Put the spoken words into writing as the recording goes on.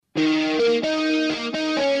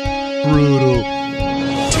Brutal.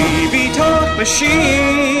 TV Talk Machine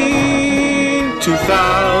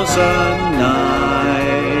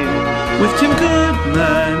 2009 with Tim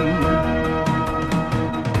Goodman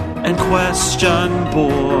and Question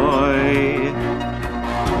Boy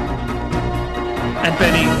and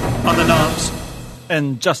Benny on the knobs.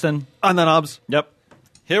 And Justin. On the knobs. Yep.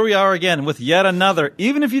 Here we are again with yet another,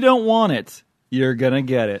 even if you don't want it, you're going to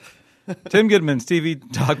get it. Tim Goodman's TV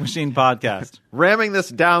Talk Machine podcast. Ramming this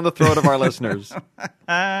down the throat of our listeners.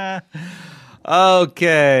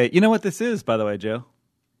 Okay. You know what this is, by the way, Joe?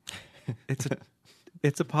 It's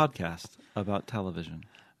a podcast about television.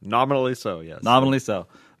 Nominally so, yes. Nominally so.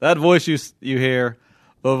 That voice you hear,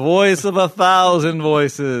 the voice of 1,000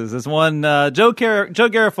 voices, is one Joe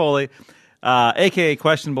Garofoli, a.k.a.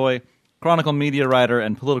 Question Boy, Chronicle media writer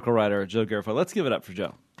and political writer, Joe Garofoli. Let's give it up for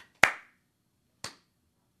Joe.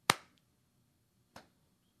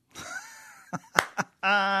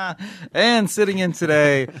 And sitting in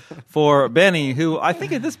today for Benny, who I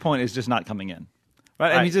think at this point is just not coming in.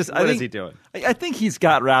 Right? And What is he doing? I think he's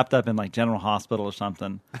got wrapped up in like General Hospital or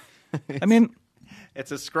something. I mean,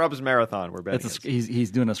 it's a Scrubs marathon where Benny is. He's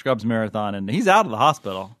doing a Scrubs marathon, and he's out of the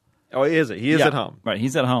hospital. Oh, he is. He is at home. Right,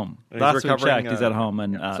 he's at home. And Last we checked, he's at home.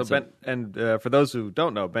 And for those who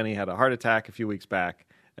don't know, Benny had a heart attack a few weeks back,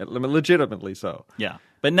 legitimately so. Yeah,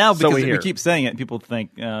 but now because we hear. keep saying it, people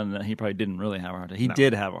think he probably didn't really have a heart attack. He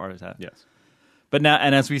did have a heart attack. Yes, but now,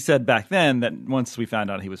 and as we said back then, that once we found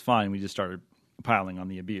out he was fine, we just started piling on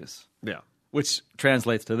the abuse. Yeah, which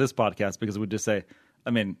translates to this podcast because we'd just say,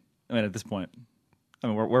 I mean, at this point,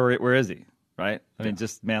 where is he? Right? I mean,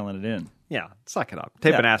 just mailing it in. Yeah, suck it up.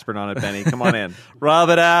 Tape an aspirin on it, Benny. Come on in. Rub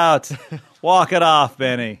it out. Walk it off,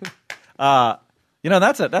 Benny.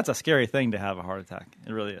 That's a scary thing to have a heart attack.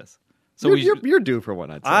 It really is. So you're due for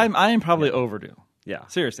one, I'd say. I am probably overdue. Yeah,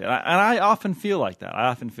 seriously, and I often feel like that.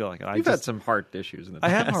 You've had some heart issues in the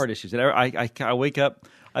past. I have heart issues. I wake up.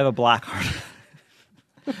 I have a black heart.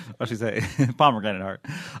 What should I say? Pomegranate heart.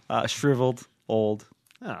 Shriveled, old.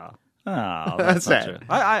 Oh, that's not true.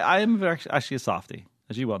 I am actually a softie,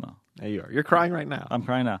 as you well know. Yeah, you are. You're crying right now. I'm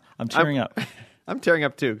crying now. I'm tearing up. I'm tearing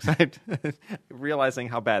up too, because I'm realizing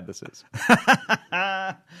how bad this is.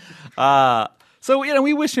 So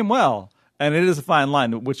we wish him well, and it is a fine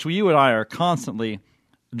line, which you and I are constantly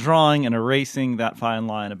drawing and erasing that fine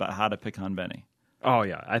line about how to pick on Benny. Oh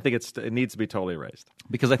yeah, I think it needs to be totally erased,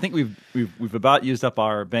 because I think we've about used up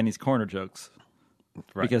our Benny's corner jokes,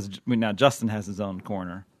 right. Because now Justin has his own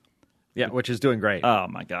corner. Yeah, which is doing great. Oh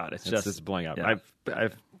my God, it's blowing up. Yeah.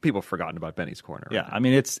 I've people forgotten about Benny's corner. Yeah, I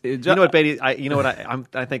mean you know what, Benny? I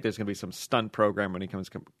think there's going to be some stunt program when he comes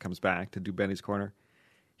back to do Benny's corner.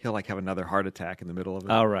 He'll have another heart attack in the middle of it.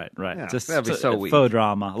 Oh right. Yeah, that'd be so weak. Faux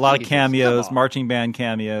drama, a lot of cameos, marching band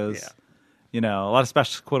cameos. Yeah. A lot of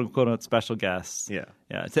special quote unquote special guests. Yeah.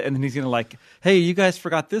 And then he's going to hey, you guys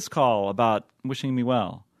forgot this call about wishing me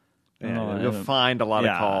well. You'll find a lot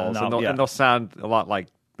of calls, and they'll sound a lot like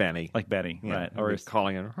Benny. Like Benny, right. Or he's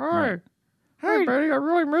calling in, Hey, Benny, I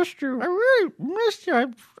really missed you. I really missed you.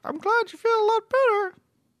 I'm glad you feel a lot better.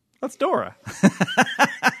 That's Dora.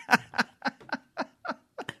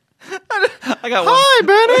 I got one. Hi,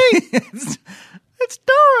 Benny. It's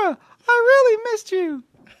Dora. I really missed you.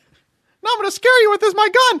 Now I'm going to scare you with this, my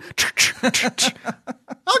gun.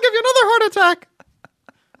 I'll give you another heart attack.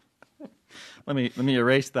 Let me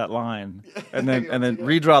erase that line and then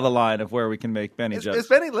redraw the line of where we can make Benny jokes. Is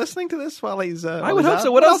Benny listening to this while he's? I would hope so.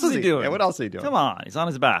 What else is he doing? Yeah, what else is he doing? Come on, he's on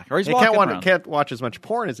his back, or he's he walking around. Can't watch as much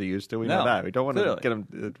porn as he used to. We know that. We don't want to get him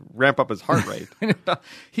to ramp up his heart rate.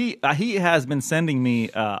 He has been sending me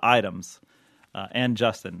items, and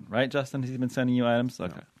Justin, right? Justin, he's been sending you items.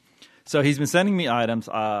 Okay, no. So he's been sending me items,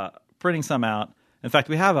 printing some out. In fact,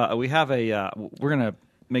 we have a. We're gonna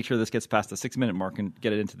make sure this gets past the 6-minute mark and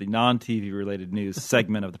get it into the non-TV related news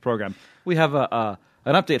segment of the program. We have an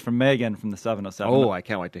update from Megan from the 707. Oh, I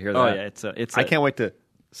can't wait to hear that. Oh yeah, I can't wait to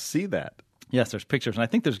see that. Yes, there's pictures, and I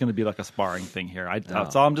think there's going to be like a sparring thing here.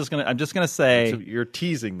 So I'm just gonna say. So you're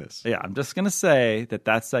teasing this. Yeah, I'm just gonna say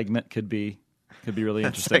that segment could be really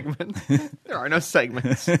interesting. Segment? There are no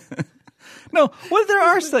segments. No, there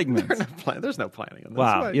are segments. There's no planning on this.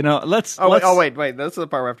 Wow, let's. Wait. That's the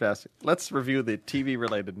part we have to ask. Let's review the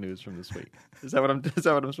TV-related news from this week. Is that what I'm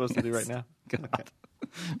supposed to do right now? God. Okay.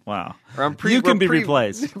 Wow. You can be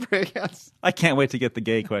replaced. Yes. I can't wait to get the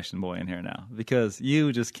gay question boy in here now because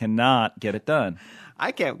you just cannot get it done.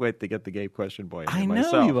 I can't wait to get the gay question boy in here I know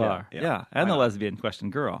myself. you are. Yeah. And the lesbian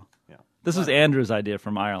question girl. Yeah. This was Andrew's idea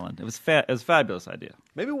from Ireland. It was a fabulous idea.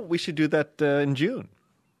 Maybe we should do that in June.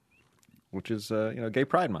 Which is, Gay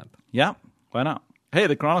Pride Month. Yeah, why not? Hey,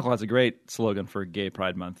 the Chronicle has a great slogan for Gay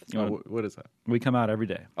Pride Month. What is that? We come out every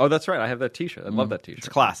day. Oh, that's right. I have that T-shirt. I love that T-shirt. It's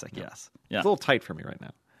classic, yes. Yeah. It's a little tight for me right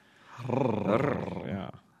now.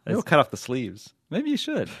 Yeah. Maybe we'll cut off the sleeves. Maybe you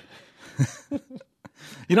should.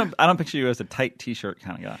 I don't picture you as a tight T-shirt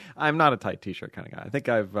kind of guy. I'm not a tight T-shirt kind of guy. I think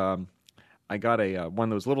I got a one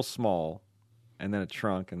that was a little small, and then it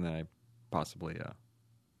shrunk, and then I possibly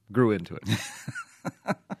grew into it.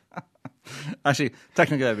 Actually,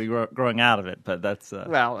 technically, I'd be growing out of it, but that's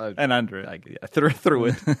and under it. I threw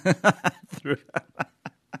it.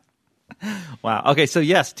 Wow. Okay. So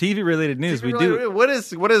yes, TV-related news. We do. What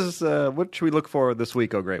should we look for this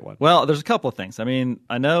week? Oh, great one. Well, there's a couple of things. I mean,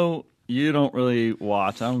 I know you don't really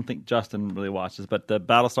watch. I don't think Justin really watches, but the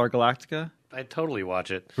Battlestar Galactica. I totally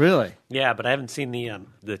watch it. Really? Yeah, but I haven't seen the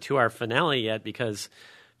 2-hour finale yet because.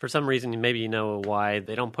 For some reason, maybe you know why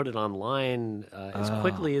they don't put it online as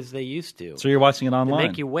quickly as they used to. So you're watching it online? They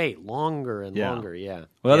make you wait longer and longer, yeah.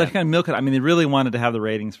 Well, they kind of milk it. I mean, they really wanted to have the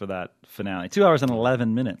ratings for that finale. 2 hours and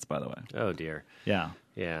 11 minutes, by the way. Oh, dear. Yeah.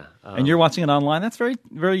 Yeah. And you're watching it online? That's very,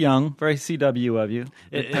 very young, very CW of you.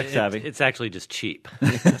 Tech savvy. It's actually just cheap.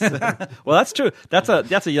 Well, that's true. That's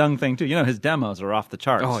a young thing, too. You know, his demos are off the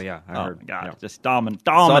charts. Oh, yeah. I heard. My God. Yeah. Just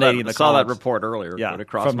dominating the saw that columns. report earlier. Yeah.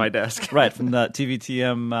 Across my desk. Right, from the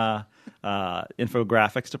TVTM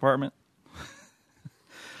infographics department.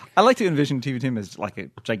 I like to envision TVTM as like a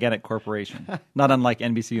gigantic corporation, not unlike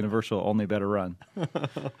NBC Universal, only better run.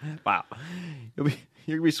 Wow.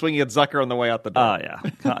 You'll be swinging at Zucker on the way out the door. Oh, yeah,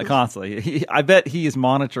 constantly. I bet he is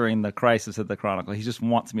monitoring the crisis at the Chronicle. He just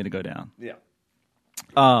wants me to go down. Yeah.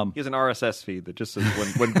 He has an RSS feed that just says,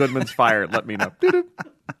 when Goodman's fired, let me know.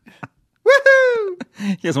 Woohoo!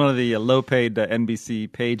 He has one of the low-paid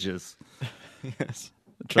NBC pages. Yes.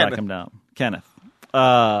 Track him down. Kenneth.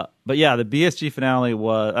 But yeah, the BSG finale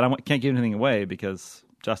was, and I can't give anything away because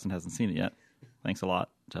Justin hasn't seen it yet. Thanks a lot,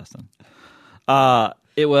 Justin.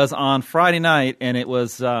 It was on Friday night, and it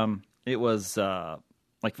was like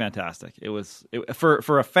fantastic. It was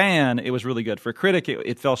for a fan, it was really good. For a critic,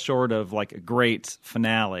 it fell short of like a great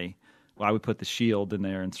finale. Well, I would put The Shield in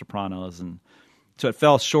there and Sopranos, and so it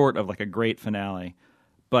fell short of like a great finale.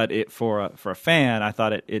 But for a fan, I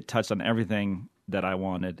thought it touched on everything that I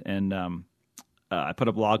wanted, and I put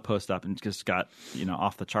a blog post up and just got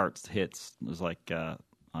off the charts hits. It was like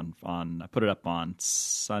I put it up on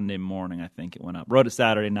Sunday morning, I think it went up. Wrote it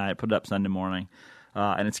Saturday night, put it up Sunday morning,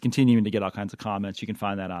 and it's continuing to get all kinds of comments. You can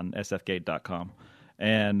find that on sfgate.com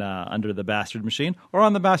and under the Bastard Machine or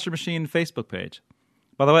on the Bastard Machine Facebook page.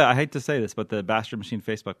 By the way, I hate to say this, but the Bastard Machine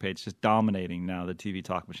Facebook page is just dominating now the TV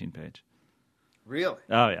Talk Machine page. Really?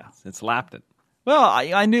 Oh, yeah. It's lapped it. Well,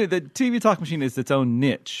 I knew that TV Talk Machine is its own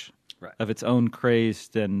niche of its own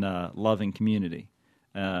crazed and loving community.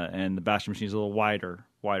 And the Bastard Machine is a little wider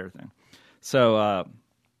thing. So,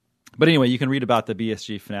 but anyway, you can read about the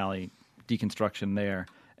BSG finale deconstruction there.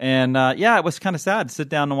 And it was kind of sad to sit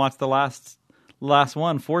down and watch the last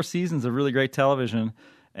one. 4 seasons of really great television.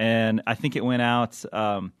 And I think it went out,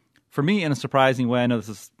 for me, in a surprising way. I know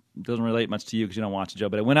this doesn't relate much to you because you don't watch it, Joe,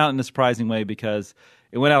 but it went out in a surprising way because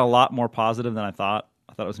it went out a lot more positive than I thought.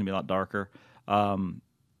 I thought it was going to be a lot darker.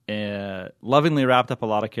 Lovingly wrapped up a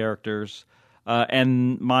lot of characters.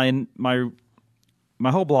 And my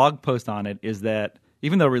whole blog post on it is that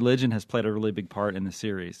even though religion has played a really big part in the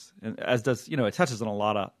series, and as does, it touches on a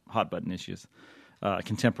lot of hot button issues,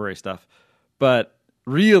 contemporary stuff, but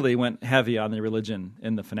really went heavy on the religion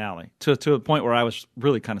in the finale to a point where I was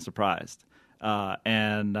really kind of surprised. So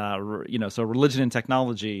religion and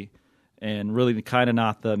technology, and really kind of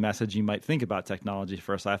not the message you might think about technology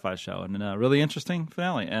for a sci-fi show, and a really interesting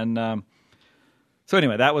finale. And so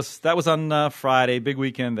anyway, that was on Friday, big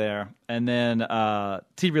weekend there, and then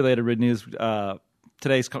TV-related news.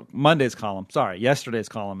 Yesterday's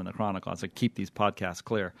column in the Chronicle, so keep these podcasts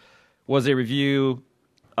clear, was a review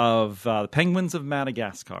of the Penguins of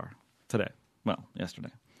Madagascar today. Well,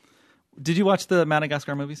 yesterday. Did you watch the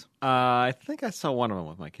Madagascar movies? I think I saw one of them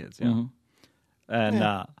with my kids. Yeah, and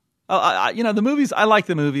the movies. I like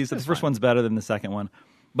the movies. The first one's better than the second one,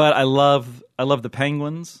 but I love the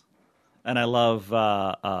penguins, and I love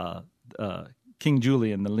King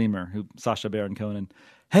Julian, the lemur, who Sacha Baron Cohen.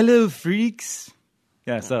 Hello, freaks.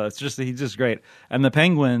 Yeah, so he's just great, and the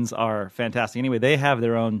penguins are fantastic. Anyway, they have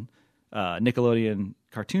their own Nickelodeon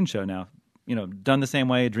cartoon show now. Done the same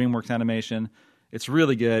way, DreamWorks Animation. It's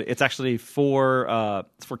really good. It's actually for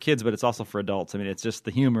kids, but it's also for adults. I mean, it's just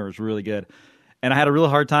the humor is really good. And I had a real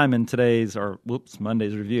hard time in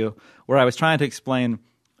Monday's review, where I was trying to explain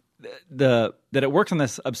that it works on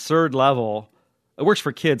this absurd level. It works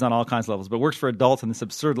for kids on all kinds of levels, but it works for adults on this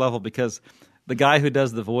absurd level because the guy who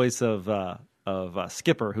does the voice of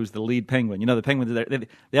Skipper, who's the lead penguin. You know, the penguins,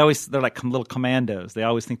 they're like little commandos. They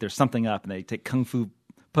always think there's something up, and they take kung fu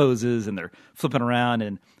poses, and they're flipping around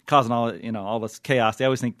and causing all this chaos. They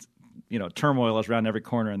always think, turmoil is around every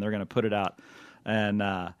corner, and they're going to put it out. And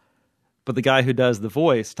but the guy who does the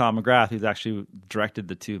voice, Tom McGrath, who's actually directed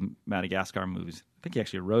the 2 Madagascar movies, I think he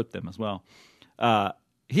actually wrote them as well.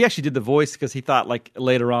 He actually did the voice because he thought like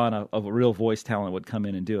later on a real voice talent would come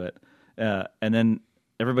in and do it. And then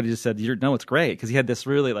everybody just said, "No, it's great," because he had this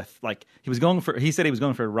really like he said he was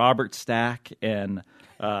going for Robert Stack and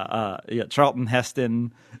Charlton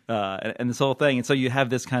Heston and this whole thing. And so you have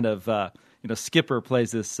this kind of Skipper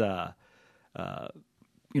plays this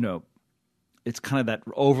it's kind of that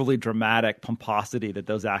overly dramatic pomposity that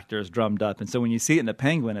those actors drummed up. And so when you see it in the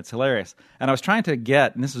Penguin, it's hilarious. And I was trying to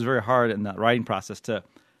get, and this was very hard in the writing process, to,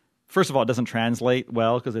 first of all, it doesn't translate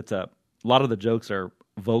well because a lot of the jokes are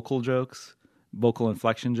vocal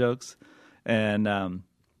inflection jokes. And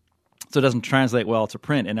so it doesn't translate well to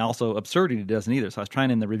print. And also absurdity doesn't either. So I was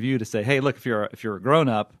trying in the review to say, hey, look, if you're a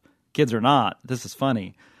grown-up, kids or not, this is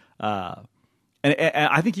funny. And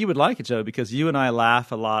I think you would like it, Joe, because you and I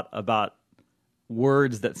laugh a lot about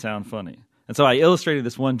words that sound funny. And so I illustrated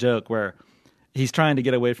this one joke where he's trying to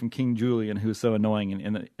get away from King Julian, who's so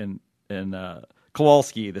annoying, and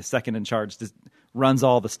Kowalski, the second in charge, just runs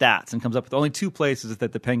all the stats and comes up with only 2 places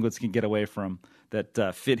that the penguins can get away from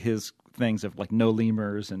that fit his things of like no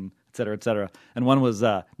lemurs and et cetera, et cetera. And one was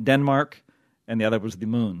Denmark, and the other was the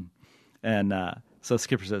moon. And so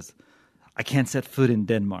Skipper says, "I can't set foot in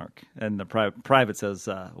Denmark." And the private says,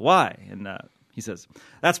 "Why?" And he says,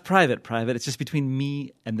 "That's private. It's just between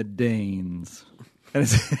me and the Danes." And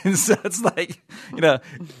so it's like,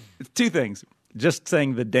 2 things. Just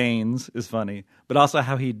saying the Danes is funny, but also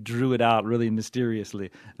how he drew it out really mysteriously.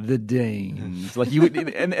 The Danes. Like you would,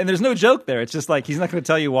 and there's no joke there. It's just like he's not going to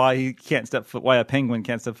tell you why why a penguin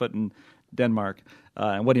can't step foot in Denmark,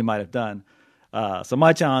 and what he might have done. So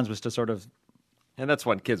my challenge was to sort of, and that's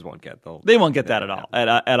what kids won't get. They won't get that at all.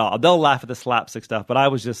 At all. They'll laugh at the slapstick stuff, but I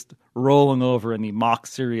was just rolling over in the mock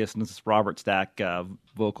seriousness Robert Stack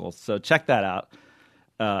vocals. So check that out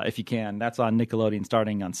if you can. That's on Nickelodeon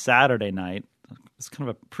starting on Saturday night. It's kind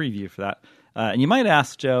of a preview for that. And you might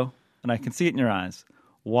ask, Joe, and I can see it in your eyes,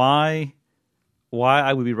 why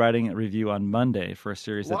I would be writing a review on Monday for a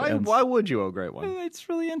series that ends. Why would you, oh great one? It's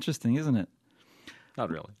really interesting, isn't it?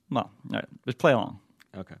 Not really. Well, all right. Just play along.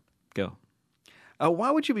 Okay. Go.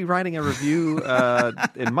 Why would you be writing a review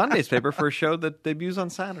in Monday's paper for a show that debuts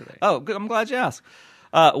on Saturday? Oh, good. I'm glad you asked.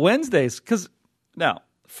 Wednesdays, because now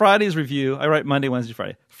Friday's review, I write Monday, Wednesday,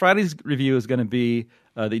 Friday. Friday's review is going to be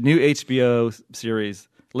the new HBO series,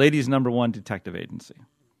 Ladies' #1 Detective Agency,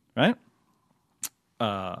 right?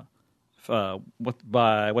 What's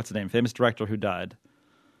the name? Famous director who died.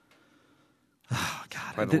 Oh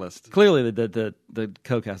God! By the list. Clearly, the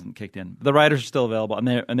coke hasn't kicked in. The writers are still available,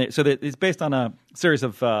 so it's based on a series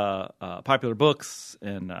of popular books,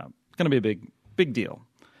 and it's going to be a big deal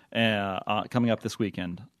coming up this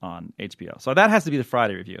weekend on HBO. So that has to be the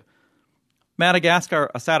Friday review.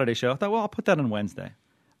 Madagascar, a Saturday show. I thought, well, I'll put that on Wednesday.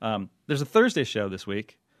 There's a Thursday show this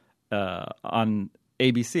week on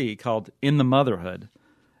ABC called In the Motherhood,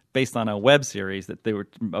 based on a web series that they were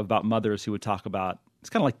about mothers who would talk about. It's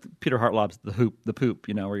kind of like Peter Hartlaub's The Poop,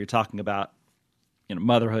 where you're talking about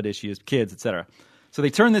motherhood issues, kids, etc. So they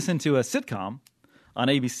turned this into a sitcom on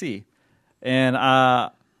ABC, and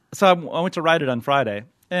so I went to write it on Friday,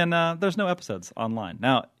 and there's no episodes online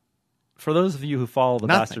now. For those of you who follow the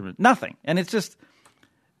Bastard, nothing, and it's just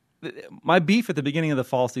my beef at the beginning of the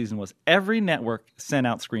fall season was every network sent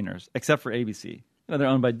out screeners except for ABC. They're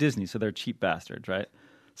owned by Disney, so they're cheap bastards, right?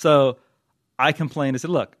 So I complained. I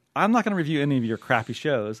said, "Look, I'm not going to review any of your crappy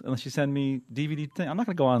shows unless you send me DVD thing. I'm not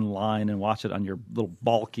going to go online and watch it on your little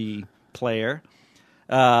bulky player."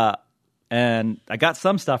 And I got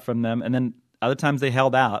some stuff from them, and then other times they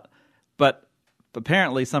held out. But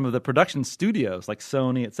apparently some of the production studios, like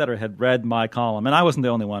Sony, et cetera, had read my column. And I wasn't the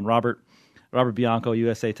only one. Robert Bianco,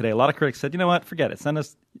 USA Today. A lot of critics said, "You know what? Forget it. Send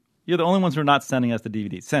us. You're the only ones who are not sending us the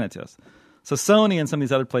DVD. Send it to us." So Sony and some of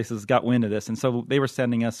these other places got wind of this, and so they were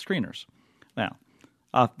sending us screeners. Now,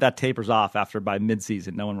 that tapers off by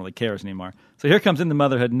mid-season. No one really cares anymore. So here comes In the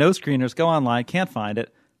Motherhood. No screeners. Go online. Can't find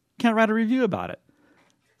it. Can't write a review about it.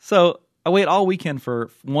 So I wait all weekend for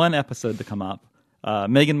one episode to come up.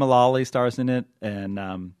 Megan Mullally stars in it,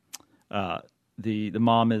 and the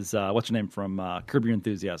mom is what's her name from Curb Your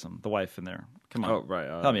Enthusiasm, the wife in there. Come on, oh right,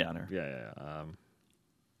 help me out here. Yeah.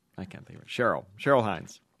 I can't think of it. Cheryl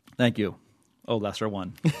Hines. Thank you. Oh, lesser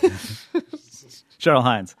one. Cheryl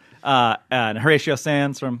Hines. And Horatio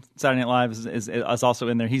Sands from Saturday Night Live is also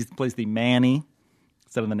in there. He plays the Manny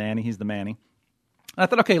instead of the nanny. He's the Manny. And I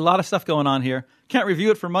thought, okay, a lot of stuff going on here. Can't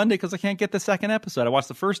review it for Monday because I can't get the second episode. I watched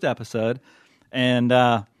the first episode, and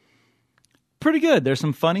pretty good. There's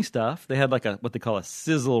some funny stuff. They had like what they call a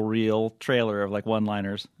sizzle reel trailer of like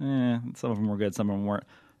one-liners. Some of them were good, some of them weren't.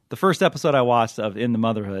 The first episode I watched of In the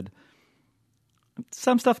Motherhood,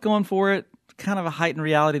 some stuff going for it. Kind of a heightened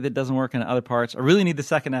reality that doesn't work in other parts. I really need the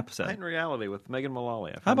second episode. Heightened reality with Megan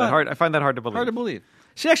Mullally. I I find that hard to believe. Hard to believe.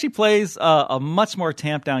 She actually plays a much more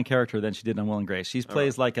tamped down character than she did on Will and Grace. She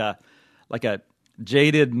plays like a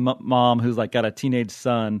jaded mom who's like got a teenage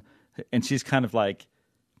son, and she's kind of like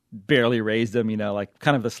barely raised him, like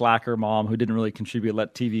kind of the slacker mom who didn't really contribute,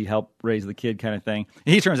 let TV help raise the kid kind of thing.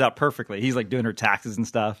 And he turns out perfectly. He's like doing her taxes and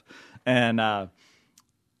stuff.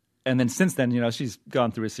 And then since then, she's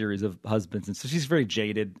gone through a series of husbands, and so she's very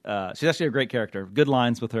jaded. She's actually a great character. Good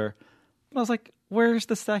lines with her. But I was like, where's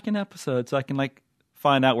the second episode so I can like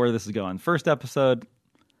find out where this is going? First episode,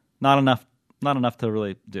 not enough to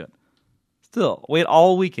really do it. Still, wait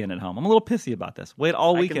all weekend at home. I'm a little pissy about this. Wait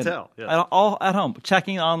all weekend. I can tell. Yes. All at home,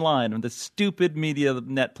 checking online on the stupid media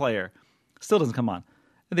net player. Still doesn't come on.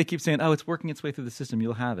 And they keep saying, oh, it's working its way through the system.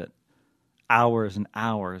 You'll have it. Hours and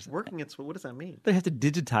hours. Working its what does that mean? They have to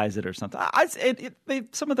digitize it or something.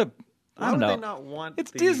 Some of the I don't know. Would they not want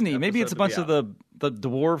it's the Disney. Maybe it's a bunch of out? the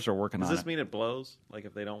dwarves are working on it. Does this mean it blows? Like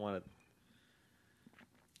if they don't want it?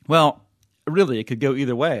 Well, really, it could go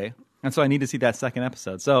either way, and so I need to see that second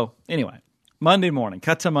episode. So anyway, Monday morning,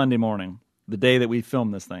 cut to Monday morning, the day that we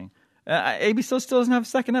filmed this thing. ABC still doesn't have a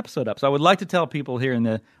second episode up, so I would like to tell people here in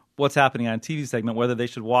the What's Happening on TV segment whether they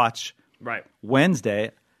should watch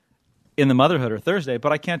Wednesday In the Motherhood or Thursday,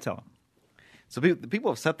 but I can't tell them. So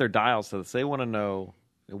people have set their dials so that they want to know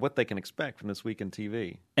what they can expect from this week in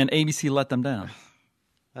TV. And ABC let them down.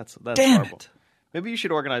 That's Damn horrible. it. Maybe you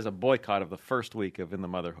should organize a boycott of the first week of In the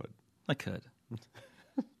Motherhood. I could.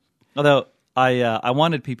 Although I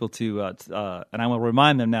wanted people to, and I will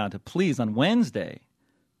remind them now to please on Wednesday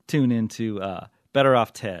tune into Better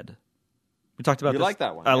Off Ted. We talked about You this. like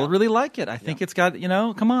that one? I Yeah. really like it. I think it's got,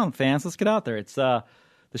 come on, fans, let's get out there. It's the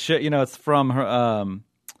show, it's from her,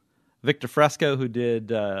 Victor Fresco, who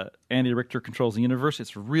did Andy Richter Controls the Universe.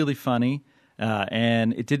 It's really funny.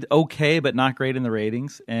 And it did okay, but not great in the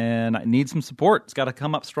ratings. And I need some support. It's got to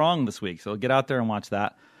come up strong this week. So get out there and watch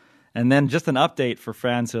that. And then just an update for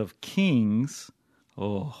fans of Kings.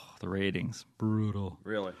 Oh, the ratings. Brutal.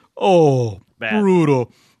 Really? Oh, Bad.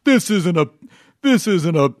 brutal. This isn't a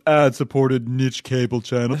ad-supported niche cable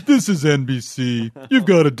channel. This is NBC. You've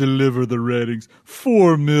got to deliver the ratings.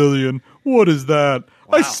 4 million. What is that?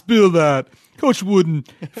 Wow. I spill that. Coach Wooden,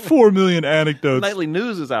 4 million anecdotes. Nightly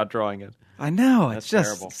News is outdrawing it. I know. That's It's just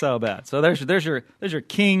terrible. so bad. So there's your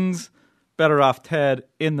Kings, Better Off Ted,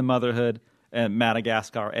 In the Motherhood, and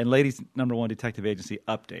Madagascar, and Ladies #1 Detective Agency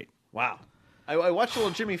update. Wow. I watched a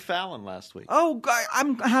little Jimmy Fallon last week. Oh,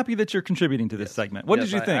 I'm happy that you're contributing to this segment. What Yes,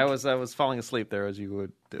 did you think? I was falling asleep there as you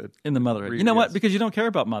would do it. In the Motherhood. You know what? Because you don't care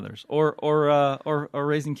about mothers or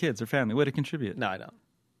raising kids or family. Way to contribute. No, I don't.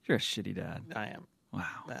 You're a shitty dad. I am. Wow.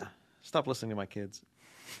 Stop listening to my kids.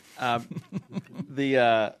 One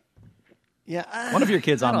of your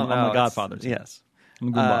kids on The Godfather team. Yes.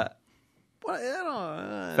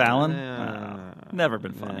 Fallon? Never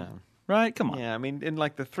been funny. Yeah. Right? Come on. Yeah, I mean, in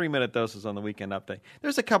like the 3-minute doses on the weekend update,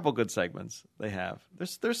 there's a couple good segments they have.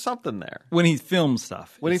 There's something there. When he films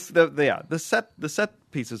stuff. When he's the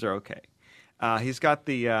set pieces are okay. He's got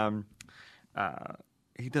the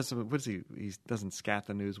he does what is he doesn't scat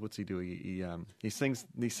the news. What's he do? He sings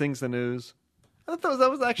the news. I thought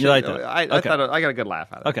that was actually You liked it? I Okay. thought I got a good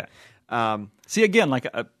laugh out of it. Okay. See, again, like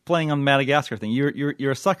playing on the Madagascar thing,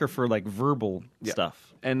 you're a sucker for like verbal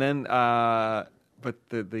stuff. And then but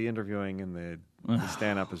the interviewing and the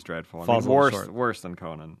stand up is dreadful. Falls a little short. Worse than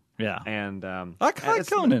Conan. Yeah. And I like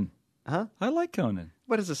Conan. Huh? I like Conan.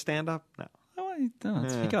 What is a stand up? No. Oh,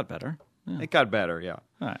 he got better. Yeah. It got better, yeah.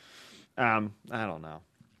 All right. I don't know.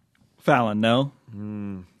 Fallon, no.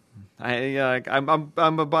 I'm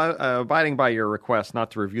abiding by your request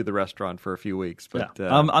not to review the restaurant for a few weeks, but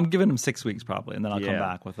I'm giving him 6 weeks probably, and then I'll come Yeah.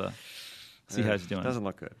 back with see how he's doing. Doesn't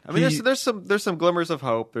look good. I mean, there's some glimmers of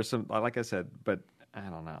hope. There's some, like I said, but I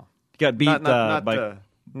don't know. He got beat by.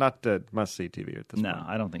 Not must see TV at this No, point.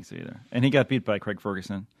 I don't think so either. And he got beat by Craig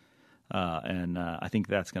Ferguson, and I think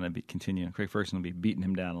that's going to continue. Craig Ferguson will be beating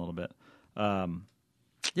him down a little bit. Fallon.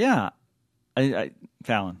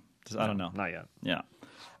 I don't know. Not yet. Yeah.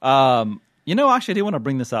 Actually, I do want to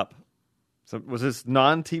bring this up. So was this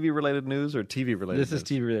non-TV related news or TV related? This news? is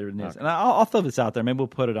TV related news, Okay. and I'll throw this out there. Maybe we'll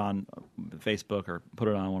put it on Facebook or put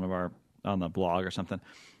it on on the blog or something.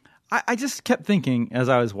 I just kept thinking as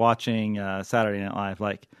I was watching Saturday Night Live,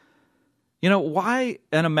 like, why?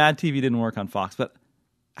 And Mad TV didn't work on Fox, but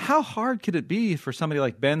how hard could it be for somebody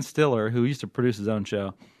like Ben Stiller, who used to produce his own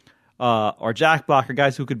show, or Jack Black, or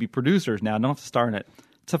guys who could be producers now, don't have to star in it,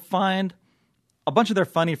 to find a bunch of their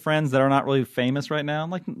funny friends that are not really famous right now?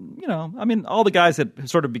 Like, all the guys that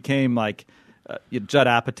sort of became like Judd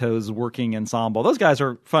Apatow's working ensemble, those guys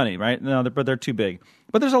are funny, right? No, but they're too big.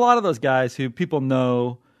 But there's a lot of those guys who people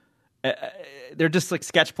know. They're just like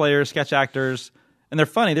sketch players, sketch actors, and they're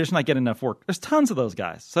funny. They're just not getting enough work. There's tons of those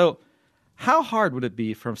guys. So how hard would it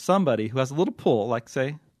be for somebody who has a little pull, like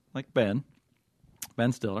Ben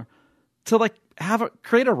Stiller, to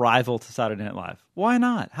create a rival to Saturday Night Live? Why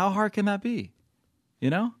not? How hard can that be? I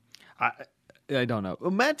don't know. Well,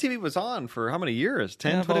 Mad TV was on for how many years?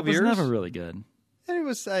 10, 12 but it was years? never really good. And it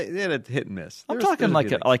was it had a hit and miss. I'm talking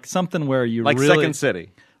like something where you like really... Second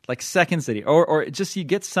City. Like Second City. Or just you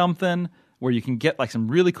get something where you can get like some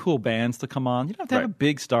really cool bands to come on. You don't have to have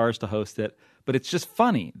big stars to host it, but it's just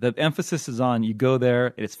funny. The emphasis is on you go there,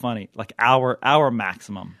 and it's funny. Like hour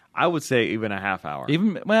maximum. I would say even a half hour.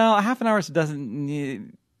 A half an hour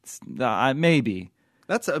doesn't... maybe.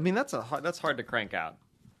 That's hard to crank out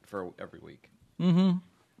for every week. Mm-hmm.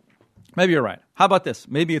 Maybe you're right. How about this?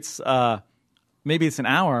 Maybe it's an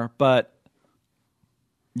hour, but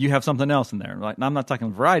you have something else in there. Like, I'm not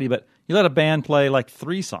talking variety, but you let a band play like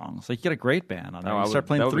 3 songs. Like, you get a great band on there. You start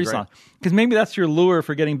playing 3 songs. Because maybe that's your lure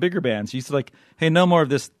for getting bigger bands. You used to like, hey, no more of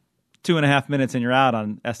this 2.5 minutes and you're out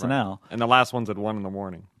on SNL. Right. And the last one's at 1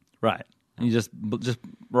 a.m. Right. And you just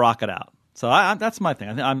rock it out. So that's my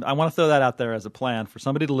thing. I want to throw that out there as a plan for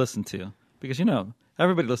somebody to listen to. Because,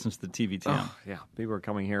 everybody listens to the TVTM. Oh, yeah, people are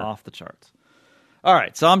coming here. Off the charts. All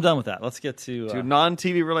right, so I'm done with that. Let's get to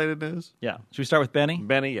non-TV related news. Yeah. Should we start with Benny?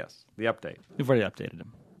 Benny, yes. The update. We've already updated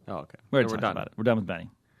him. Oh, okay. We're done about it. We're done with Benny.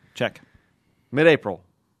 Check. Mid-April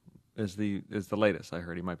is the latest. I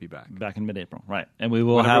heard he might be back. Back in mid-April, right? And we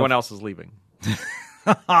will when have everyone else is leaving.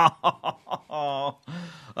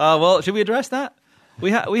 Well, should we address that?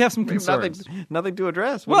 We have some concerns. Nothing to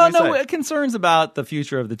address. Concerns about the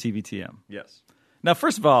future of the TVTM. Yes. Now,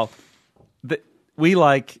 first of all, we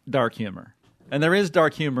like dark humor. And there is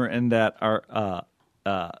dark humor in that our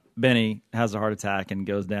Benny has a heart attack and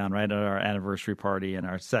goes down right at our anniversary party and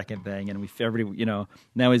our second thing, and everybody,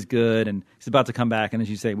 now he's good and he's about to come back, and as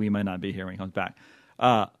you say, we might not be here when he comes back.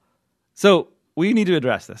 So we need to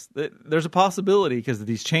address this. There's a possibility because of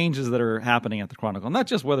these changes that are happening at the Chronicle, not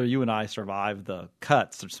just whether you and I survive the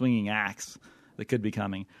cuts or swinging axe that could be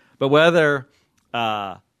coming, but whether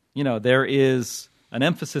there is an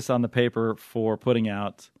emphasis on the paper for putting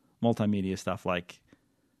out multimedia stuff. Like,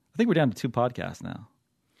 I think we're down to 2 podcasts now.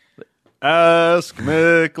 Ask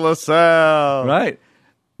Mick LaSalle. Right.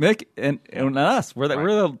 Mick and us. We're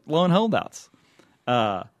the lone holdouts.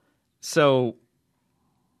 So,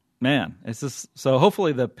 man, it's just so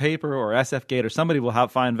hopefully the paper or SF Gate or somebody will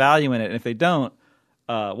find value in it. And if they don't,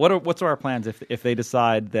 what's our plans if they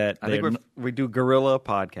decide that I think we do guerrilla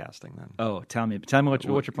podcasting then. Oh, tell me what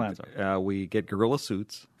your plans are. We get gorilla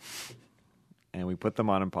suits and we put them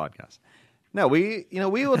on in podcasts. No, we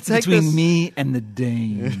will That's take between this. me and the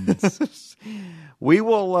Danes. We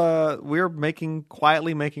will. We're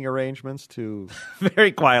quietly making arrangements to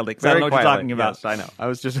very quietly. Because I don't know what you're talking about. Yes, I know. I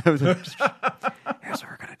was just. Here's what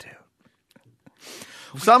we're gonna do.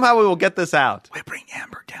 Somehow we will get this out. We bring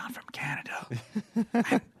Amber down from Canada.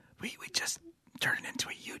 And we just turn it into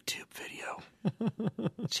a YouTube video.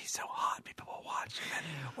 She's so hot, people will watch. And then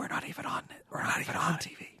we're not even on it. We're not even on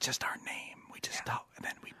TV. Just our name. We just stop, and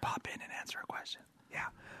then we pop in and answer a question. Yeah,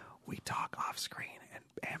 we talk off screen, and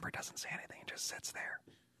Amber doesn't say anything; just sits there.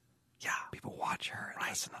 Yeah, people watch her and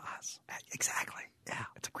listen to us. Exactly. Yeah,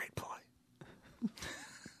 it's a great ploy.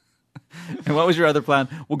 And what was your other plan?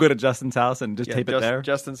 We'll go to Justin's house and just tape it there.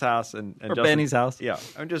 Justin's house and or Benny's house. Yeah,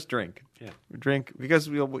 and just drink. Yeah, drink because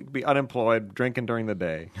we'll be unemployed, drinking during the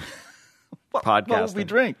day. Podcasting. What will we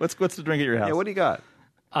drink? What's the drink at your house? Yeah, what do you got?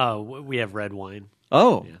 We have red wine.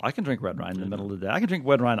 Oh, yeah. I can drink red wine in the middle of the day. I can drink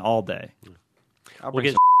red wine all day. We'll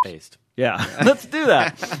get taste. Yeah, let's do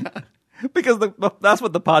that. Because that's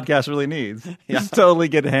what the podcast really needs. Yeah. Just totally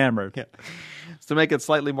get hammered. Yeah. It's to make it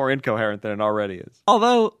slightly more incoherent than it already is.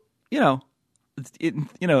 Although,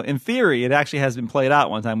 in theory, it actually has been played out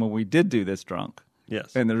one time when we did do this drunk.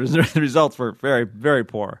 Yes. And the results were very, very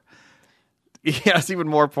poor. Yes, even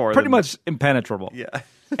more poor. Pretty much impenetrable. Yeah.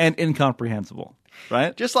 And incomprehensible.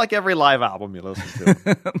 right? Just like every live album you listen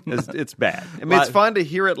to, it's bad. I mean, it's fun to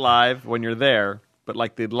hear it live when you're there, but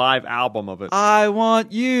like the live album of it. I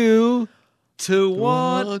want you to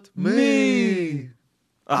want me.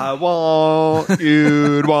 I want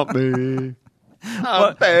you to want me.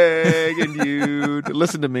 I'm begging you to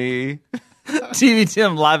listen to me.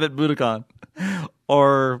 TVTM live at Budokan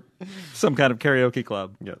or some kind of karaoke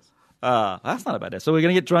club. Yes. That's not a bad idea. So we're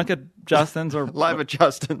going to get drunk at Justin's or Live at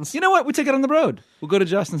Justin's. You know what? We take it on the road. We'll go to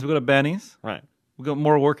Justin's. We'll go to Benny's. Right. We'll go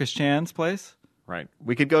more Workish Chan's place. Right.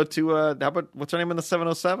 We could go to, how about, what's her name in the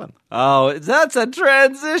 707? Oh, that's a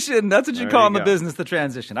transition. That's what you There call you in the go. business, the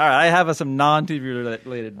transition. All right, I have some non-TV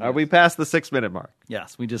related news. Are we past the 6-minute mark?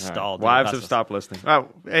 Yes, we just All right. stalled. Wives have That's stopped listening. Oh,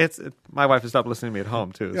 my wife has stopped listening to me at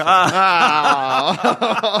home, too. So. Well,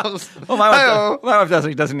 my wife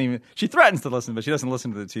doesn't even. She threatens to listen, but she doesn't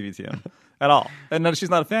listen to the TVTM at all. And no, she's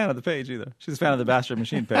not a fan of the page either. She's a fan of the Bastard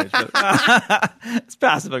Machine page. But it's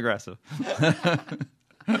passive aggressive.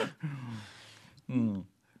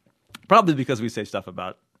 Probably because we say stuff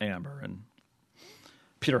about Amber and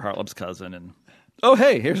Peter Hartlep's cousin and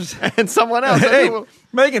here's And someone else. hey,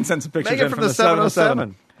 Megan sent some pictures Megan in from the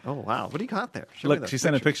 707. Oh, wow. What do you got there? Show me Look, that she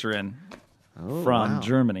sent a picture in from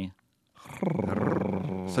Germany.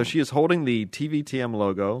 So she is holding the TVTM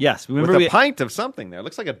logo. Yes, with remember a pint of something there. It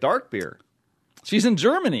looks like a dark beer. She's in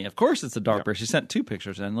Germany. Of course it's a dark beer. She sent 2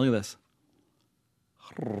 pictures in. Look at this.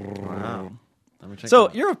 Wow. Let me check So it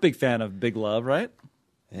out. you're a big fan of Big Love, right?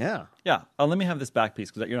 Yeah. Yeah. Let me have this back piece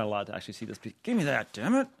because you're not allowed to actually see this piece. Give me that,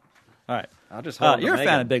 damn it. All right. I'll just hold it to You're a fan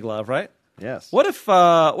Megan. of Big Love, right? Yes. What if?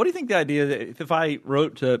 What do you think the idea that if I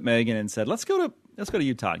wrote to Megan and said, "Let's go to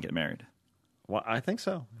Utah and get married"? Well, I think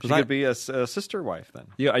so. She 'Cause could be a sister wife then.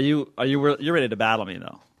 You're ready to battle me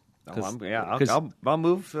though? I'll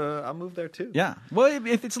move. I'll move there too. Yeah. Well,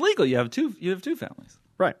 if it's legal, you have two families.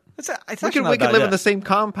 Right. It's We actually could not a bad live idea. in the same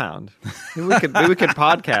compound. Maybe we could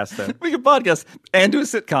podcast there. We could podcast and do a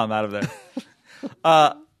sitcom out of there.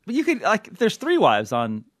 But you could there's 3 wives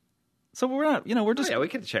on. So we're not. We're just. Yeah, we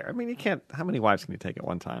could share. I mean, you can't. How many wives can you take at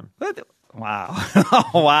one time? Wow.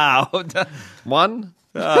 Wow. One.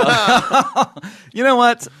 You know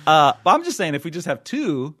what? I'm just saying, if we just have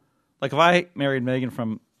 2, like if I married Megan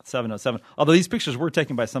from 707, although these pictures were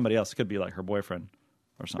taken by somebody else, it could be like her boyfriend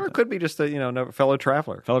or something. Or it could be just a fellow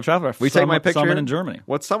traveler. Fellow traveler. We take my picture. Someone in Germany.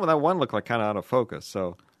 What some of that one looked like kind of out of focus.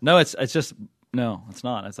 So No, it's just no, it's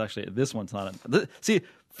not. It's actually this one's not. See,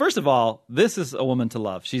 first of all, this is a woman to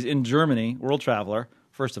love. She's in Germany, world traveler.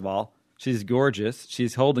 First of all, she's gorgeous.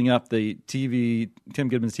 She's holding up the Tim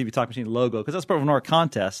Goodman's TV Talk Machine logo because that's part of our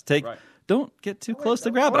contest. Don't get too close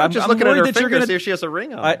to grab it. I'm just looking at her finger to see if she has a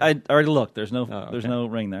ring on. I already looked. There's no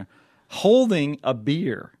ring there. Holding a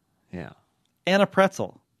beer Yeah. and a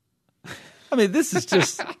pretzel. I mean, this is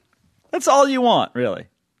just that's all you want, really.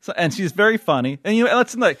 So, and she's very funny. And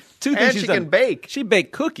that's like 2 things And she's she done. can bake. She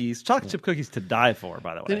baked cookies, chocolate chip cookies to die for,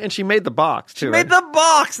 by the way. And she made the box too. She made the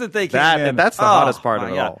box that they came in. That's the hottest part of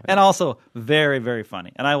it yeah. all. And also very, very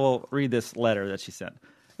funny. And I will read this letter that she sent.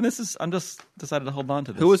 And I'm just decided to hold on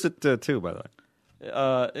to this. Who was it to, by the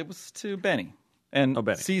way? It was to Benny and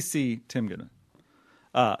Benny. CC Tim Goodman.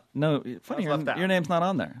 No, funny, left out. your name's not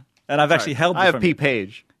on there. And I've actually held it I have from P. you.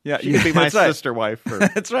 Page. Yeah, she could be my that's right. sister wife. Or,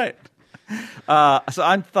 That's right. So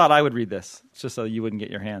I thought I would read this just so you wouldn't get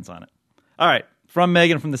your hands on it. All right. From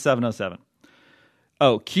Megan from the 707.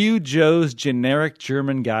 Oh, cue Joe's generic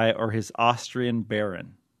German guy or his Austrian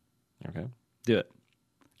baron. okay. Do it.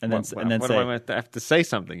 And then What say, do I have to say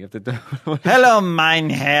something? You have to do. hello, mein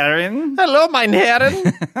Herren. Hello, mein Herren.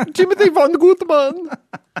 Timothy von Gutmann.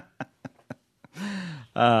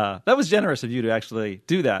 That was generous of you to actually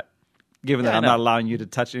do that, given that I I'm know. not allowing you to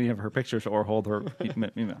touch any of her pictures or hold her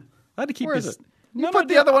email. I had to keep Where is this. it? You put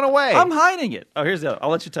the other one away. I'm hiding it. Oh, here's the other. I'll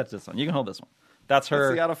let you touch this one. You can hold this one. That's her.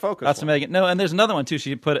 That's the out of focus That's one. Megan. No, and there's another one too.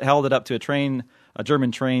 She held it up to a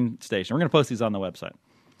German train station. We're going to post these on the website.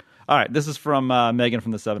 All right, this is from Megan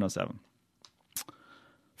from the 707.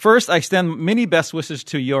 First, I extend many best wishes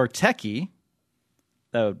to your techie.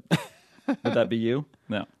 Would that be you?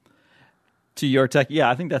 No. To your tech, yeah,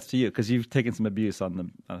 I think that's to you because you've taken some abuse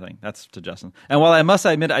on the thing. That's to Justin. And while I must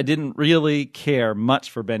admit I didn't really care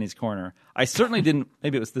much for Benny's Corner, I certainly didn't.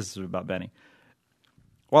 Maybe this is about Benny.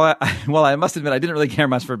 While I must admit I didn't really care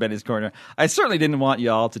much for Benny's Corner, I certainly didn't want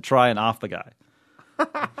y'all to try and off the guy.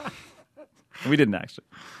 We didn't actually.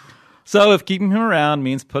 So if keeping him around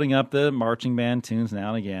means putting up the marching band tunes now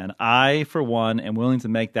and again, I, for one, am willing to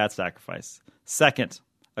make that sacrifice. Second,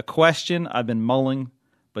 a question I've been mulling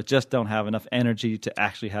but just don't have enough energy to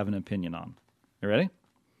actually have an opinion on. You ready?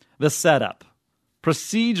 The setup.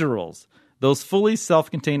 Procedurals. Those fully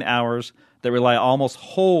self-contained hours that rely almost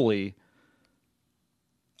wholly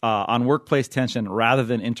on workplace tension rather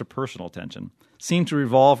than interpersonal tension seem to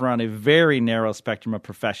revolve around a very narrow spectrum of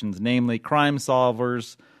professions, namely crime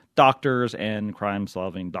solvers, doctors, and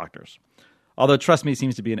crime-solving doctors. Although, trust me, it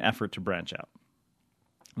seems to be an effort to branch out.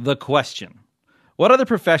 The question: what other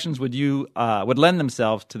professions would lend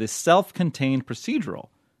themselves to this self-contained procedural,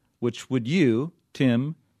 which would you,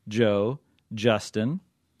 Tim, Joe, Justin,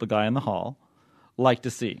 the guy in the hall, like to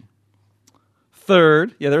see?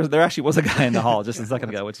 Third, there actually was a guy in the hall just a second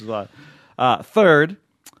ago, which is odd. Third,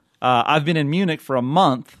 I've been in Munich for a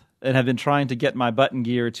month and have been trying to get my button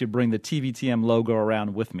gear to bring the TVTM logo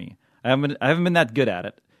around with me. I haven't been that good at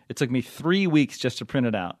it. It took me 3 weeks just to print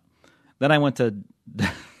it out. Then I went to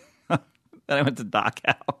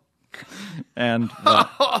Dachau, and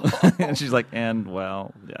and she's like, yeah.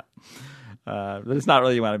 But it's not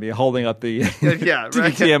really you want to be holding up the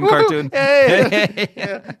TVTM cartoon. Hey,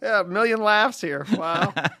 yeah, a million laughs here.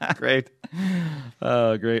 Wow, great.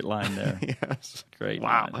 Oh, great line there. Yes, Great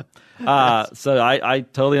wow. line. So I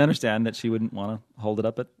totally understand that she wouldn't want to hold it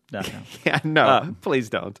up at Dachau. Yeah, no, please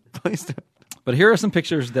don't. Please don't. But here are some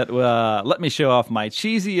pictures that let me show off my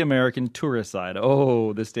cheesy American tourist side.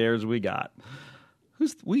 Oh, the stares we got.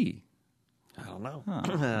 Who's we? I don't know. Oh,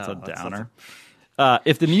 that's a downer.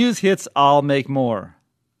 If the muse hits, I'll make more.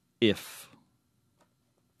 If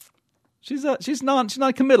she's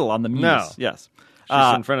not committal on the muse. No. Yes.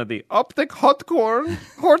 She's in front of the optic hotcorn.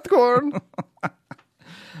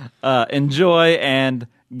 Enjoy and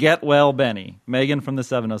get well, Benny. Megan from the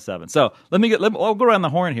 707. So I'll go around the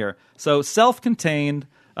horn here. So self-contained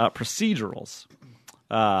procedurals.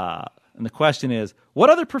 And the question is, what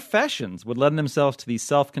other professions would lend themselves to the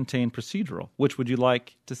self-contained procedural? Which would you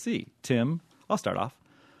like to see? Tim, I'll start off.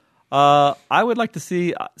 I would like to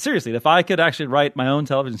see, seriously, if I could actually write my own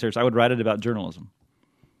television series, I would write it about journalism.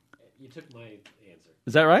 You took my answer.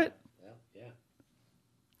 Is that right? Yeah.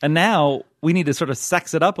 And now we need to sort of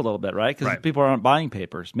sex it up a little bit, right? Because people aren't buying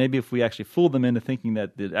papers. Maybe if we actually fooled them into thinking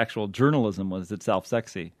that the actual journalism was itself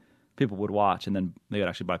sexy, people would watch and then they would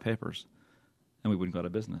actually buy papers. And we wouldn't go out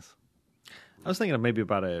of business. I was thinking maybe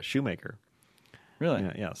about a shoemaker. Really?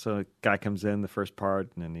 Yeah. So a guy comes in the first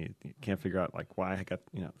part, and then he can't figure out why I got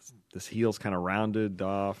this heel's kind of rounded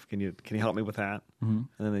off. Can you help me with that? Mm-hmm.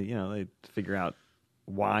 And then they figure out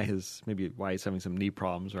why he's having some knee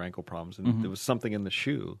problems or ankle problems, and there was something in the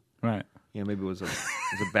shoe. Right. Maybe it was a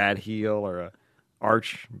bad heel or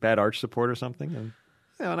bad arch support or something. And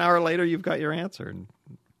an hour later, you've got your answer and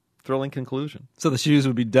thrilling conclusion. So the shoes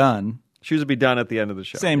would be done. Shoes would be done at the end of the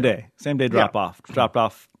show. Same day dropped off,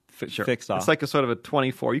 fixed off. It's like a sort of a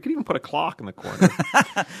 24. You could even put a clock in the corner.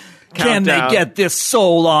 Can they get this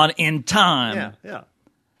sole on in time? Yeah.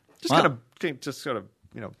 Just sort of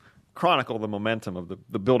chronicle the momentum of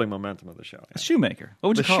the building momentum of the show. Yeah. A shoemaker. What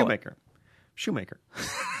would you call it? Shoemaker.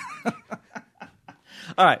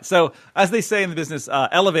 All right. So as they say in the business,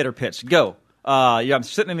 elevator pitch. Go. I'm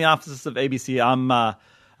sitting in the offices of ABC.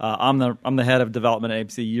 I'm the head of development at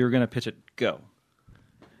ABC. You're going to pitch it. Go.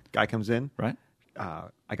 Guy comes in. Right.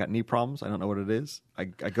 I got knee problems. I don't know what it is. I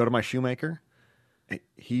go to my shoemaker.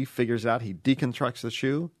 He figures it out. He deconstructs the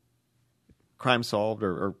shoe. Crime solved,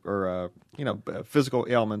 or physical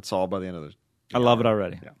ailment solved by the end of the. I love it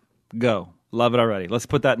already. Yeah. Go. Love it already. Let's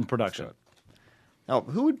put that in production. Now,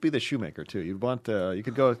 who would be the shoemaker too? You'd want. You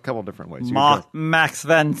could go a couple different ways. Max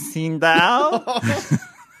van Sydow.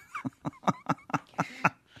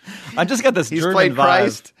 I just got this German played vibe.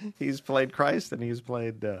 Christ. He's played Christ, and he's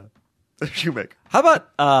played the shoemaker. How about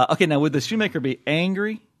now? Would the shoemaker be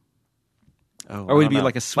angry, or would he be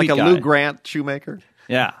like a sweet like a guy? Lou Grant shoemaker?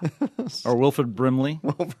 Yeah, or Wilford Brimley.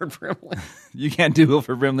 Wilford Brimley. You can't do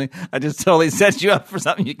Wilford Brimley. I just totally set you up for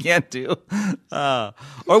something you can't do. Or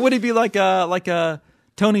would he be like a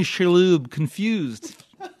Tony Shalhoub confused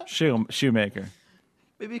shoemaker?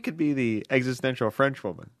 Maybe it could be the existential French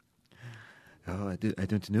woman. Oh, I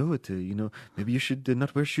don't know it. Maybe you should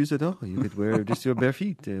not wear shoes at all. You could wear just your bare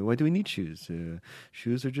feet. Why do we need shoes?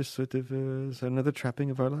 Shoes are just sort of another trapping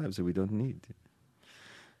of our lives that we don't need.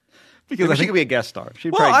 Because she could be a guest star.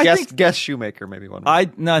 She'd probably guest shoemaker maybe one. I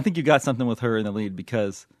think you got something with her in the lead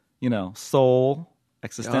because soul,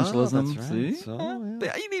 existentialism. Oh, that's right. See? Soul,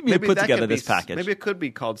 yeah. You need me to put together this package. Maybe it could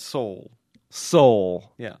be called Soul.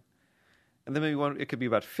 Soul. Yeah. And then maybe it could be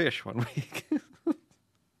about fish one week.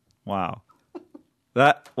 Wow.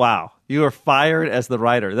 Wow. You are fired as the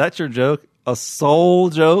writer. That's your joke? A soul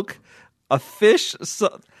joke? A fish?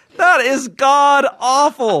 That is god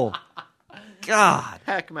awful. God.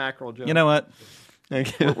 Heck mackerel joke. You know what?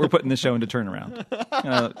 We're putting this show into turnaround.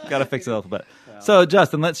 Got to fix it a little bit. Yeah. So,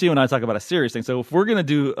 Justin, let's you and I talk about a serious thing. So if we're going to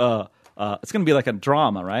do It's going to be like a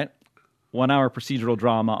drama, right? 1 hour procedural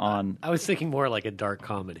drama on. I was thinking more like a dark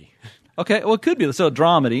comedy. Okay, well, it could be. So a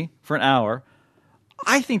dramedy for an hour.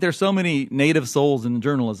 I think there's so many native souls in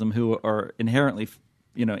journalism who are inherently,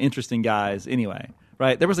 interesting guys anyway,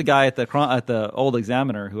 right? There was a guy at the Old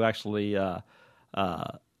Examiner who actually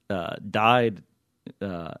died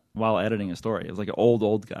while editing a story. It was like an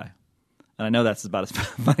old guy. And I know that's about as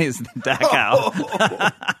funny as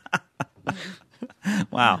Dachau.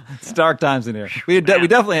 Wow, it's dark times in here. We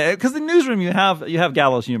definitely, because the newsroom you have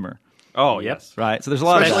gallows humor. Oh, yes. Right. So there's a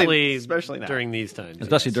lot especially now. during these times.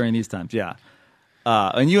 Especially during these times, yeah.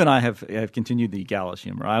 And you and I have continued the gallows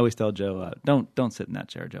humor. I always tell Joe, don't sit in that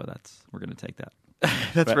chair, Joe. We're going to take that.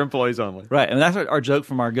 That's right. For employees only. Right. And that's our joke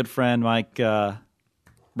from our good friend Mike. Bring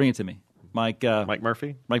it to me, Mike. Mike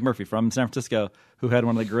Murphy. Mike Murphy from San Francisco, who had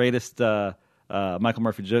one of the greatest Michael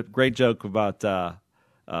Murphy great joke about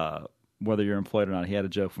whether you're employed or not. He had a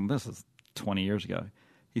joke from this was 20 years ago.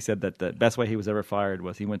 He said that the best way he was ever fired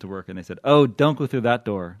was he went to work and they said, "Oh, don't go through that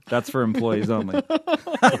door. That's for employees only."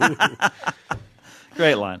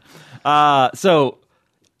 Great line. So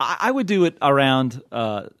I would do it around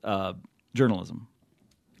journalism.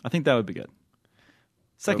 I think that would be good.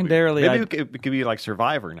 Secondarily, maybe it could be like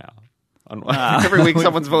Survivor now. Every week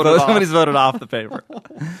someone's voted off. Somebody's voted off the paper.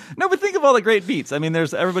 No, but think of all the great beats. I mean,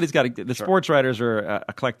 everybody's got the sports writers are an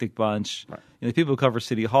eclectic bunch. Right. People who cover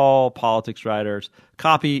City Hall, politics writers,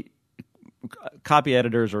 copy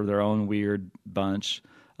editors are their own weird bunch.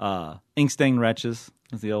 Ink stained wretches,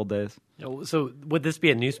 as the old days. So would this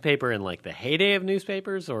be a newspaper in like the heyday of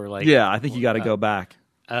newspapers, or like? Yeah, I think you got to go back.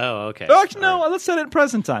 Oh, okay. Oh, actually, no. Let's set it in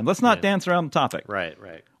present time. Let's not dance around the topic. Right.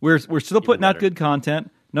 We're still putting out good content.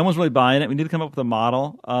 No one's really buying it. We need to come up with a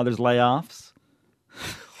model. There's layoffs.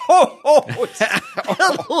 It's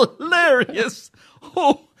hilarious.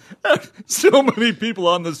 So many people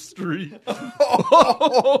on the street.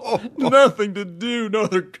 Nothing to do. No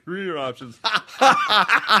other career options.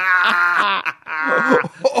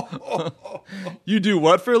 You do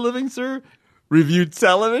what for a living, sir? Review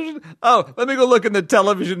television? Oh, let me go look in the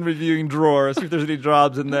television reviewing drawer, see if there's any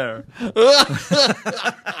jobs in there.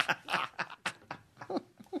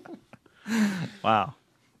 Wow.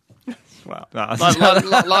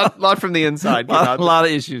 Lot from the inside. A lot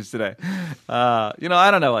of issues today. I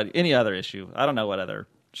don't know any other issue. I don't know what other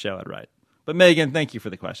show I'd write. But Megan, thank you for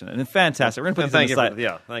the question. And fantastic. We're going to put this on the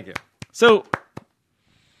site. Thank you. So,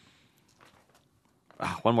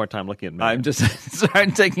 one more time looking at Megan. I'm just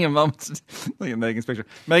taking a moment to look at Megan's picture.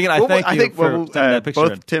 Megan, I thank you for sending that picture.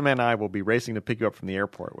 Both Tim and I will be racing to pick you up from the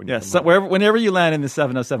airport. Whenever you land in the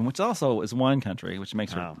 707, which also is wine country, which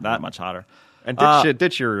makes her that much hotter. And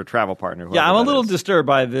ditch your travel partner. Yeah, I'm a little disturbed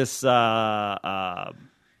by this,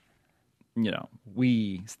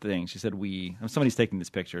 we thing. She said we. Somebody's taking these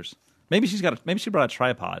pictures. Maybe she brought a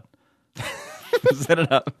tripod. Set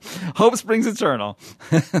it up. Hope springs eternal.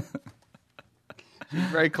 She's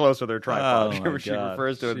very close with her tripod. Oh she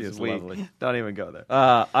refers to it as we. Lovely. Don't even go there.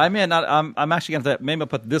 I'm actually going to maybe I'll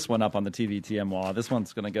put this one up on the TVTM wall. This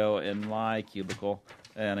one's going to go in my cubicle.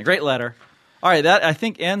 And a great letter. All right, that I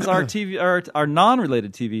think ends our our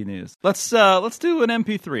non-related TV news. Let's do an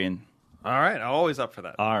MP3. All right, I'm always up for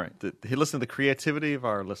that. All right. Listen to the creativity of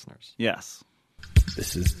our listeners. Yes.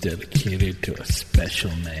 This is dedicated to a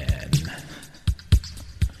special man.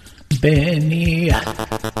 Benny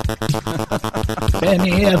Evangelista,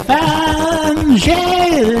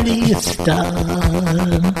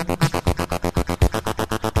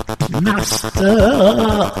 master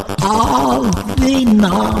of the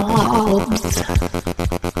knobs.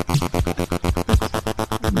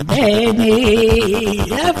 Benny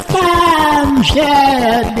Evangelista,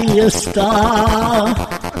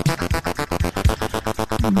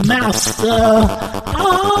 master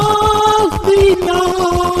of the knobs.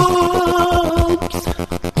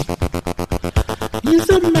 He's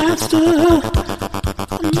a master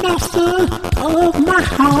of my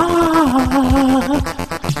heart.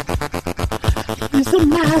 He's the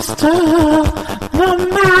master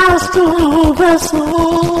of us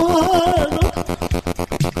all.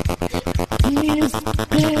 He's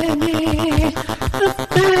Benny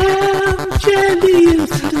Evangelista.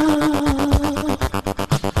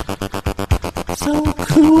 So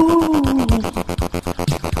cool.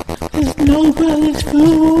 He's nobody's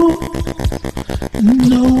fool.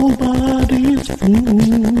 Nobody's fool.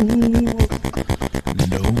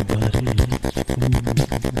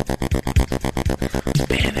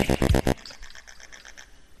 Benny.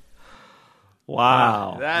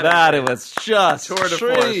 Wow. That was just tour de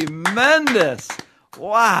force. tremendous.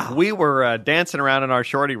 Wow. We were dancing around in our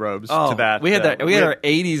shorty robes to that. We had our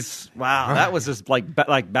 80s. Wow, that was just like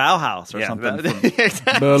Bauhaus or something.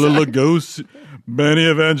 Bela Lugosi, Benny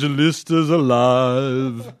Evangelista's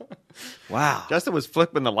alive. Wow. Justin was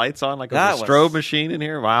flipping the lights on like That a was- strobe machine in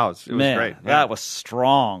here. Wow, it was great. Yeah. That was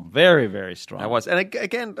strong. Very, very strong. That was. And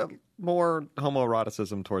again, more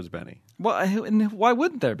homoeroticism towards Benny. Well, and why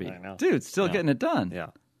wouldn't there be? I know. Dude, still getting it done.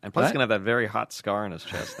 Yeah. And plus, Right? he's going to have that very hot scar on his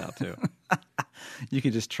chest now, too. You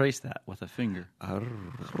could just trace that with a finger. I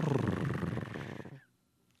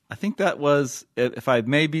think that was, if I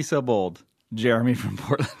may be so bold, Jeremy from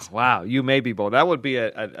Portland. Wow, you may be bold. That would be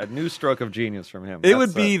a new stroke of genius from him. It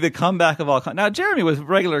would be the comeback of all. Now, Jeremy was a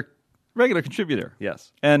regular contributor.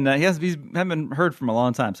 Yes. And he's haven't been heard from a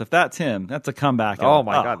long time. So if that's him, that's a comeback. Oh,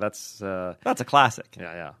 my God. That's a classic.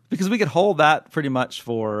 Yeah. Because we could hold that pretty much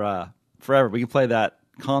for forever. We can play that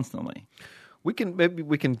constantly. We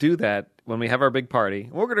can do that when we have our big party.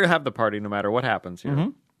 We're going to have the party no matter what happens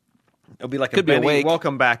here. It'll be like Could be a Benny, wake.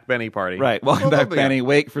 welcome back Benny party. Right. Welcome back, Benny.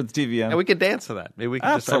 Wake for the TVM. And we could dance to that. Maybe we can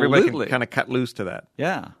Absolutely. everybody can kind of cut loose to that.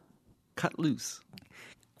 Yeah. Cut loose.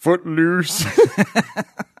 Foot loose.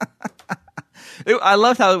 I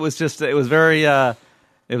loved how it was very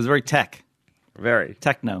tech. Very.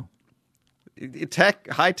 Techno.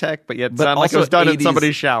 High tech, but yet sound like it was done 80s, in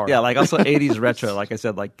somebody's shower. Yeah, like also 80s retro, like I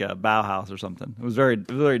said, like Bauhaus or something. It was very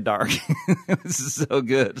dark. It was so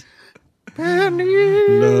good. Love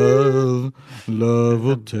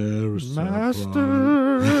will tear us apart.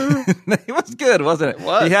 It was good, wasn't it?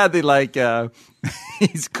 was. He had the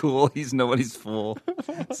he's cool, he's nobody's fool.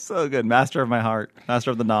 So good. Master of my heart,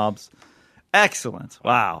 master of the knobs. Excellent.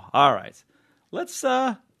 Wow. All right. Let's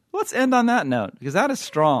end on that note because that is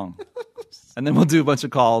strong. And then we'll do a bunch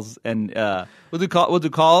of calls and we'll do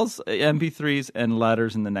calls, MP3s, and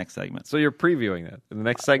letters in the next segment. So you're previewing that in the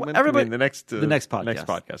next segment. Everybody, the next podcast. Next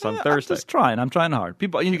podcast on Yeah, Thursday. I'm just trying. I'm trying hard.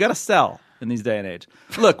 People, you got to sell in these day and age.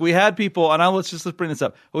 Look, we had people, and let's bring this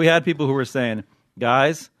up. We had people who were saying,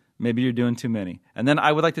 guys, maybe you're doing too many. And then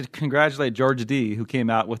I would like to congratulate George D, who came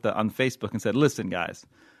out with on Facebook and said, listen, guys,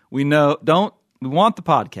 we want the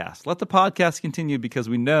podcast. Let the podcast continue because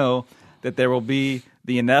we know that there will be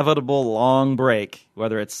the inevitable long break,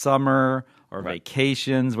 whether it's summer or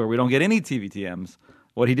vacations where we don't get any TVTMs.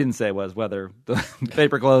 What he didn't say was whether the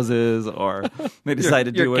paper closes or they decide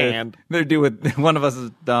to do it. They do it. One of us is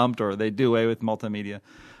dumped or they do away with multimedia.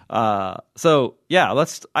 So yeah,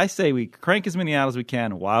 I say we crank as many out as we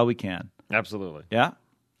can while we can. Absolutely. Yeah.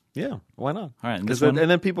 Yeah, why not? All right, and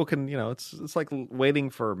then people can, it's like waiting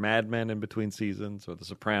for Mad Men in between seasons or The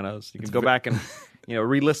Sopranos. You can go back and,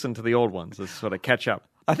 re-listen to the old ones to sort of catch up.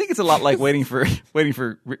 I think it's a lot like waiting for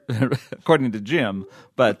according to Jim,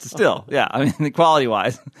 but still, yeah. I mean, quality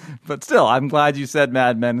wise, but still, I'm glad you said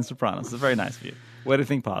Mad Men and Sopranos. It's very nice of you. Way to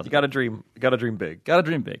think positive. You got to dream. You got to dream big. Got to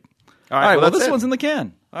dream big. All right. Well, this one's in the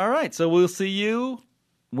can. All right. So we'll see you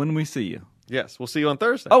when we see you. Yes, we'll see you on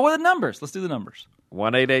Thursday. Oh, well, the numbers. Let's do the numbers.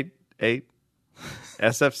 1-888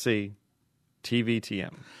 SFC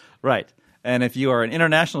TVTM. Right. And if you are an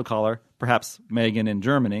international caller, perhaps Megan in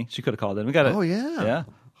Germany, she could have called in. We got it. Oh, yeah. Yeah.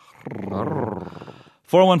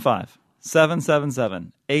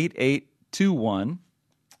 415-777-8821.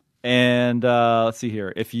 And let's see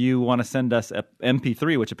here. If you want to send us a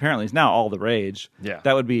MP3, which apparently is now all the rage,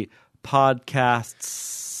 that would be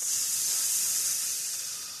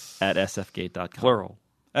podcasts@sfgate.com. Plural.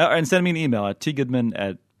 And send me an email at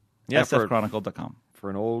tgoodman@sfchronicle.com. For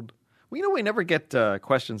an old... Well, we never get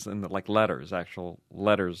questions in actual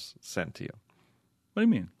letters sent to you. What do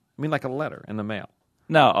you mean? I mean like a letter in the mail.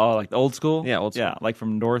 No, like the old school? Yeah, old school. Yeah, like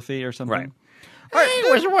from Dorothy or something? Right. I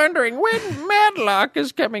was wondering when Matlock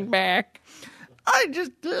is coming back. I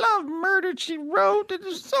just love Murder, She Wrote. It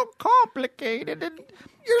is so complicated, and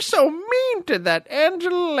you're so mean to that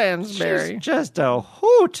Angela Lansbury. She's just a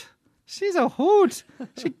hoot. She's a hoot.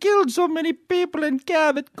 She killed so many people in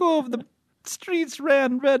Cabot Cove. The streets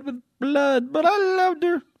ran red with blood, but I loved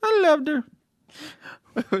her.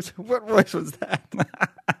 What voice was that?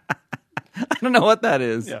 I don't know what that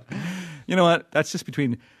is. Yeah. You know what? That's just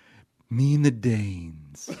between me and the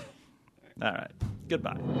Danes. All right.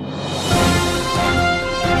 Goodbye.